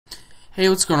Hey,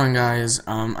 what's going on, guys?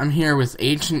 I'm here with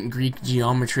ancient Greek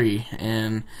geometry,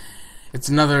 and it's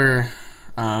another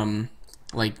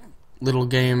like little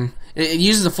game. It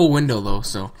uses a full window though,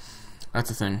 so that's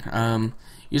the thing.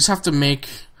 You just have to make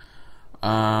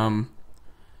the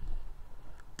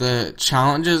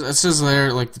challenges. It says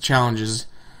there like the challenges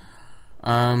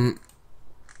to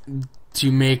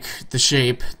make the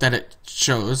shape that it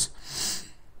shows,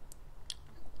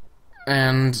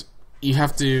 and you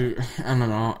have to, I don't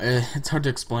know, it's hard to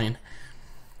explain.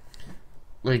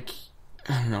 Like,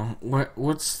 I don't know,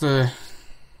 what's the,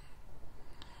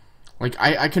 like,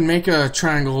 I can make a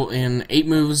triangle in 8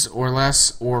 moves or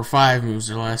less, or 5 moves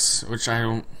or less, which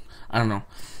I don't know.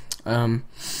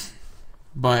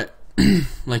 But,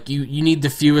 like, you need the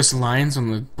fewest lines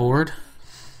on the board.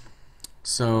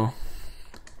 So,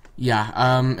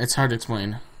 yeah, it's hard to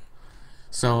explain.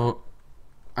 So,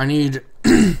 I need,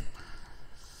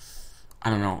 I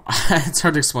don't know. It's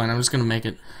hard to explain. I'm just gonna make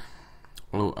it.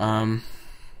 Oh,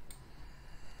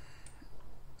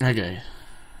 okay.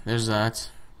 There's that.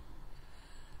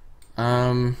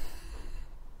 Oh,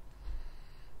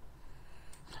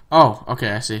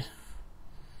 okay, I see.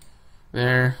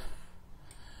 There.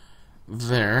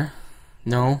 There.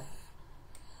 No.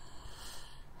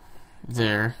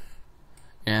 There.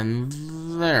 And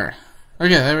there. Okay,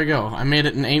 there we go. I made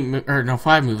it in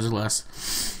 5 moves or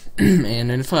less. And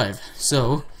in 5.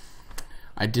 So,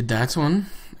 I did that one.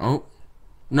 Oh.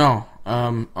 No.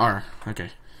 R. Okay.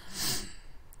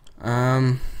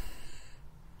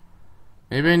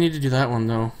 Maybe I need to do that one,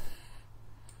 though.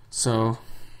 So,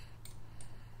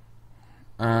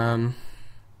 oh,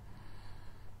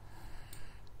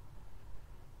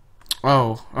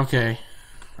 okay.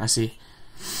 I see.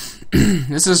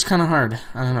 This is kind of hard.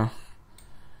 I don't know.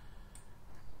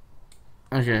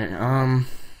 Okay,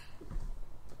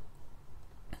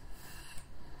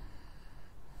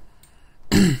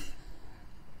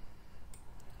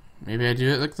 maybe I do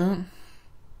it like that?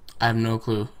 I have no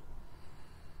clue.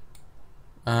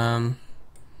 That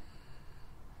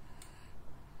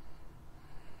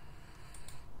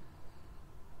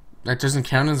doesn't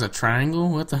count as a triangle?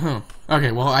 What the hell?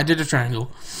 Okay, well, I did a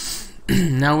triangle.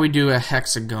 Now we do a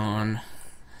hexagon.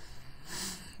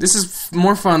 This is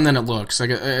more fun than it looks. Like,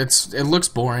 it looks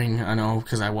boring, I know,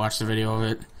 because I watched the video of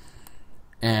it.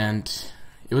 And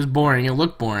it was boring. It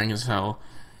looked boring as hell.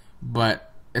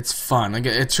 But it's fun. Like,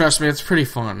 trust me, it's pretty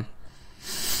fun.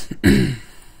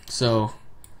 So,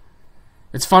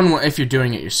 it's fun if you're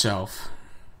doing it yourself.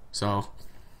 So,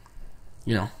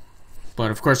 you know.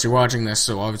 But of course you're watching this,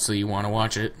 so obviously you want to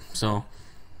watch it. So,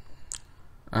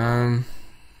 what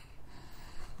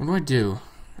do I do?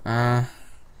 I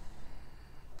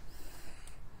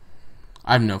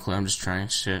have no clue. I'm just trying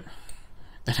shit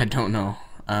that I don't know.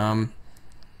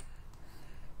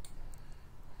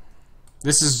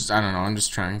 This is, I don't know. I'm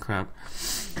just trying crap.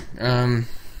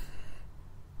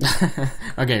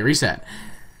 Okay, reset.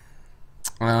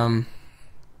 Okay.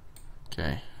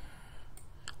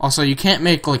 Also, you can't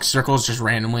make, like, circles just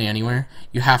randomly anywhere.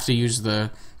 You have to use the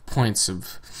points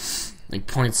of, like,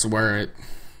 points where it...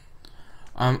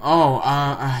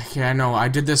 yeah, I know. I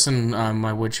did this in,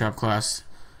 my woodshop class.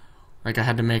 Like, I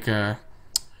had to make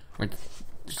like,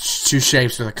 2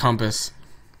 shapes with a compass.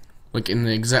 Like, in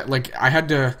the exact... Like, I had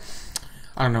to...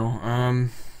 I don't know,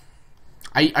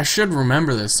 I should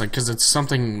remember this, like, because it's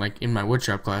something, like, in my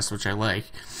woodshop class, which I like.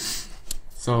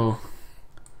 So...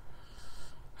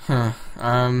 Huh,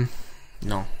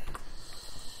 no.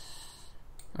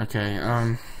 Okay,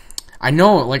 I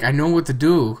know, like, I know what to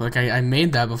do. Like, I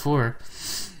made that before.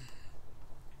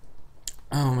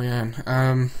 Oh,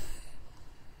 man,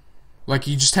 like,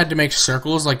 you just had to make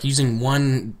circles, like, using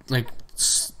one, like,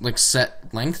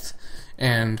 set length,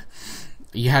 and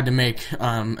you had to make,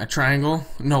 a triangle.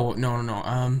 No,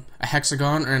 a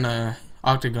hexagon and a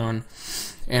octagon,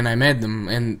 and I made them,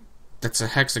 and that's a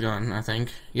hexagon, I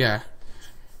think. Yeah.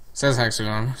 It says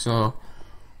hexagon, so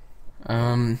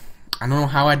I don't know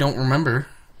how I don't remember.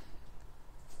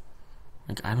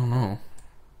 Like, I don't know.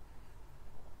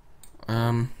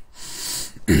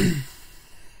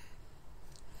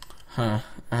 Huh.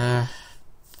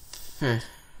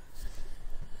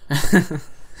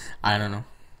 I don't know.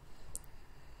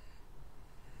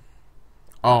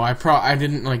 Oh, I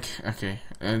didn't, like, okay,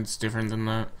 it's different than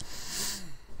that.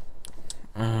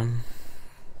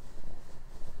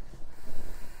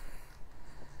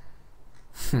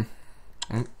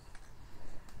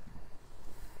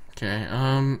 Okay,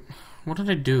 what did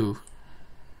I do?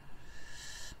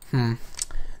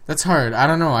 That's hard. I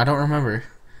don't know. I don't remember.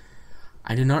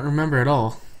 I do not remember at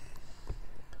all.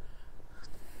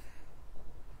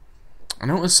 I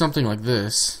know it was something like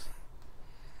this.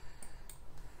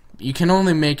 you can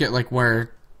only make it like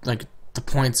where like the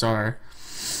points are.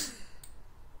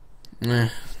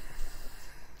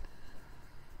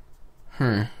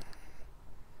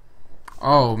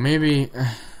 Oh, maybe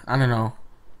I don't know.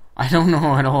 I don't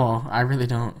know at all. I really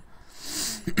don't.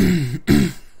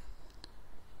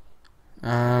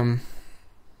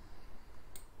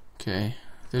 Okay.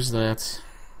 There's that.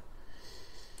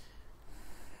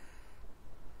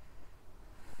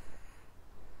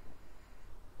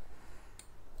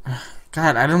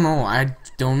 God, I don't know. I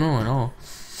don't know at all.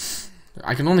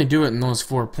 I can only do it in those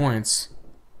 4 points.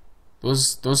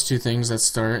 Those 2 things that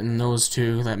start and those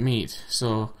 2 that meet.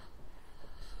 So,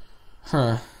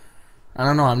 I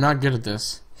don't know. I'm not good at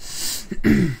this.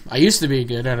 I used to be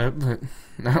good at it, but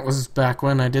that was back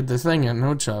when I did the thing at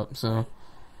No Chop. So,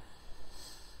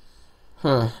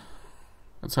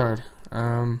 that's hard.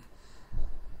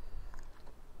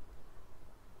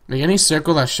 Like any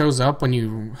circle that shows up when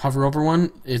you hover over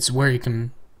one, it's where you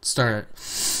can start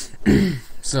it.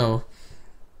 So,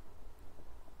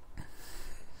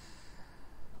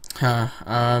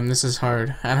 this is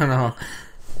hard. I don't know.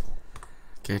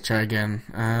 Okay, try again.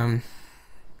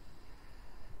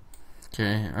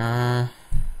 Okay, I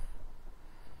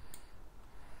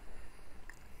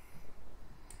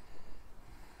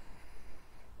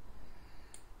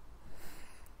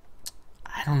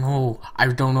don't know. I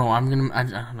don't know. I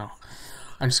don't know.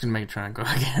 I'm just gonna make a triangle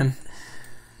again.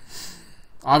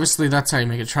 Obviously, that's how you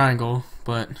make a triangle,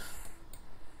 but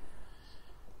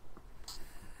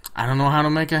I don't know how to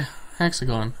make a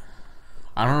hexagon.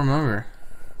 I don't remember.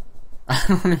 I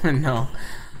don't even know.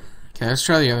 Okay, let's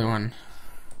try the other one.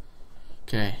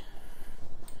 Okay.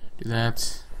 Do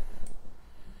that.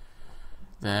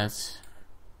 That.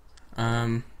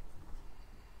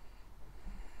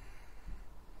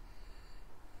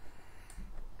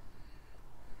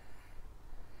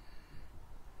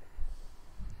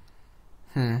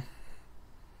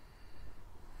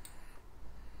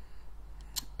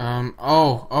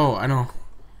 Oh, I know.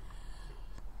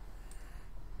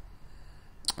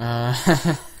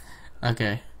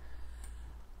 Okay.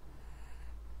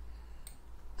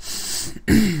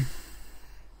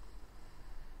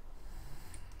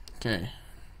 Okay.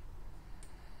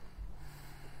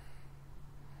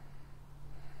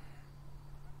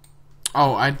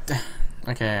 Oh,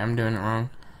 okay, I'm doing it wrong.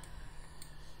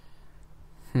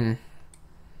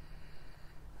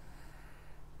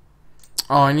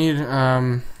 Oh, I need,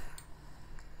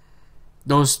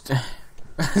 those,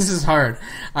 this is hard.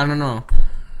 I don't know.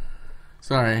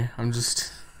 Sorry, I'm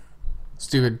just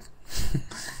stupid.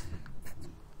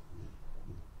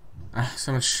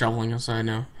 So much shoveling outside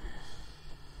now.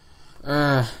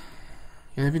 Yeah,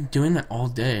 they've been doing that all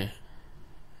day.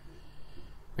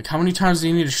 Like, how many times do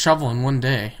you need to shovel in one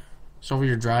day? Shovel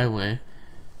your driveway.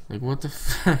 Like, what the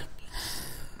fuck?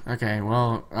 Okay,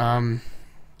 well,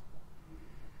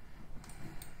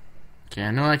 okay,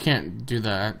 I know I can't do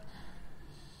that.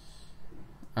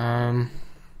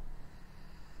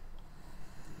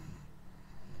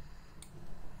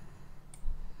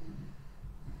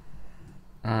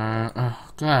 Oh,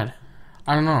 God.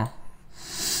 I don't know.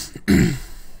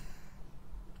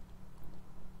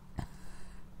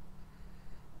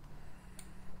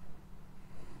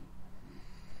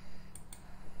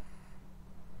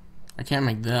 I can't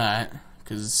make that,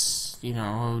 because, you know,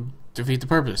 it would defeat the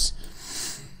purpose.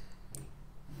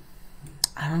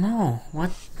 I don't know.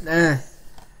 What? I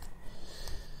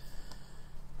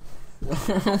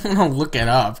don't want to look it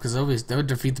up, because that would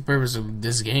defeat the purpose of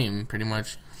this game, pretty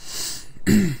much.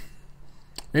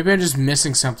 Maybe I'm just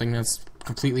missing something that's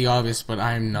completely obvious, but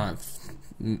I'm not,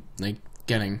 like,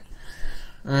 getting.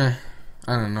 I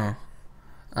don't know.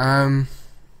 I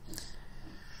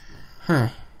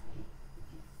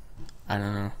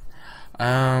don't know.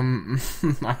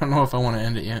 I don't know if I want to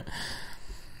end it yet.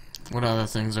 What other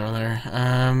things are there?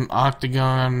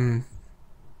 Octagon,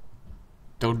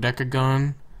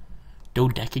 dodecagon.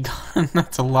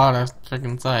 That's a lot of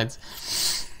freaking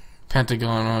sides.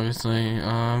 Pentagon, obviously.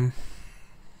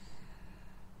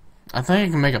 I think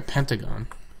I can make a pentagon.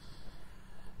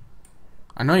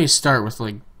 I know you start with,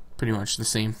 like, pretty much the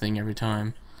same thing every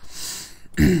time.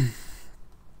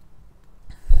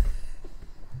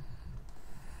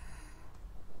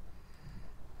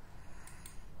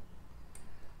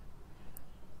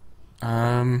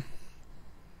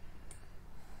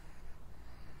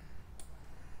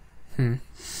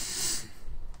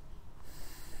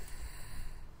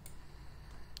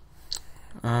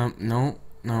 No,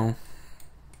 no.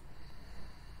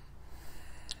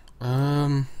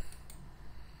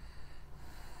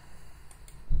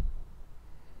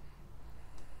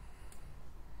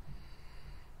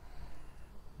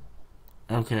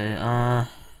 Okay, I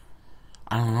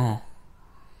don't know.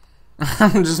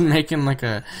 I'm just making like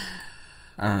a,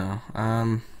 I don't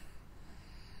know,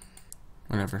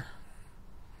 whatever.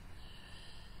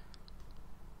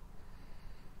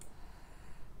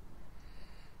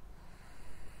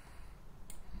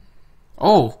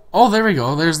 Oh, there we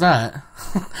go. There's that.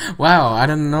 Wow, I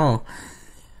didn't know.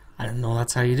 I didn't know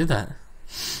that's how you did that.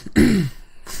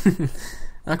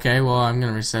 Okay, well, I'm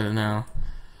gonna reset it now.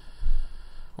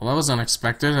 Well, that was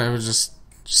unexpected. It was just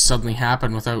suddenly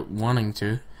happened without wanting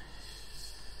to.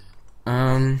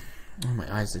 Oh,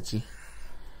 my eyes itchy.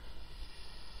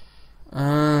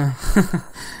 That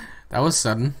was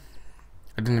sudden.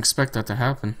 I didn't expect that to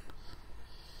happen.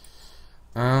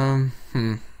 Hmm.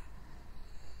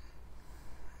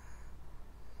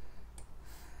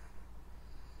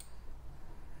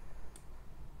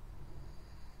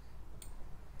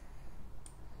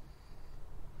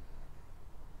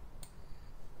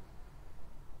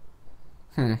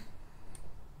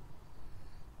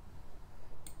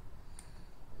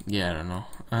 Yeah, I don't know.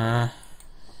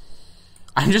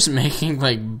 I'm just making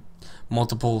like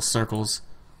multiple circles.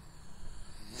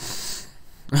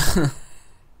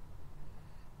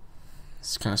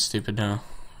 It's kind of stupid now,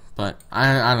 but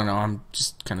I don't know. I'm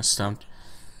just kind of stumped.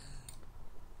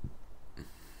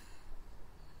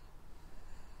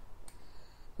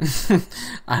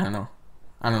 I don't know.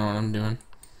 I don't know what I'm doing.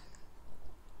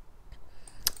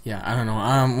 Yeah, I don't know.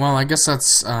 Well, I guess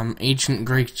that's ancient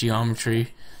Greek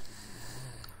geometry.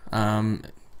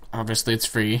 Obviously it's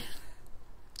free.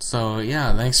 So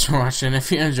yeah, thanks for watching.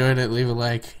 If you enjoyed it, leave a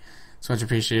like. It's much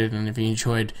appreciated. And if you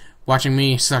enjoyed watching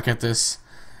me suck at this,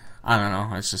 I don't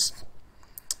know. It's just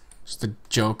a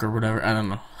joke or whatever. I don't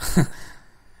know.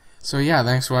 So yeah,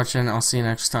 thanks for watching. I'll see you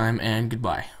next time, and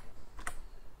goodbye.